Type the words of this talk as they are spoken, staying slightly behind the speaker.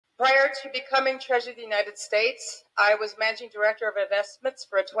Prior to becoming Treasurer of the United States, I was Managing Director of Investments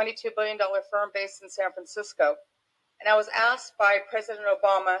for a $22 billion firm based in San Francisco. And I was asked by President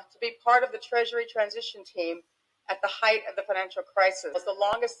Obama to be part of the Treasury transition team at the height of the financial crisis. I was the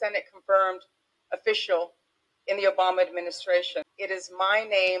longest Senate-confirmed official in the Obama administration. It is my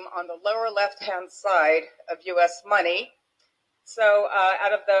name on the lower left-hand side of U.S. money. So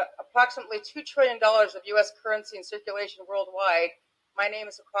out of the approximately $2 trillion of U.S. currency in circulation worldwide, my name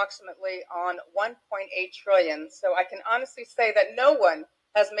is approximately on 1.8 trillion. So I can honestly say that no one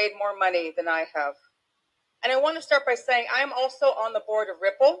has made more money than I have. And I want to start by saying I am also on the board of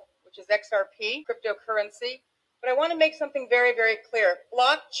Ripple, which is XRP, cryptocurrency. But I want to make something very, very clear.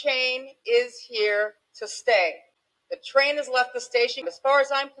 Blockchain is here to stay. The train has left the station. As far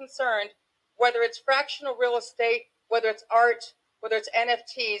as I'm concerned, whether it's fractional real estate, whether it's art, whether it's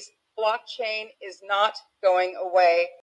NFTs, blockchain is not going away.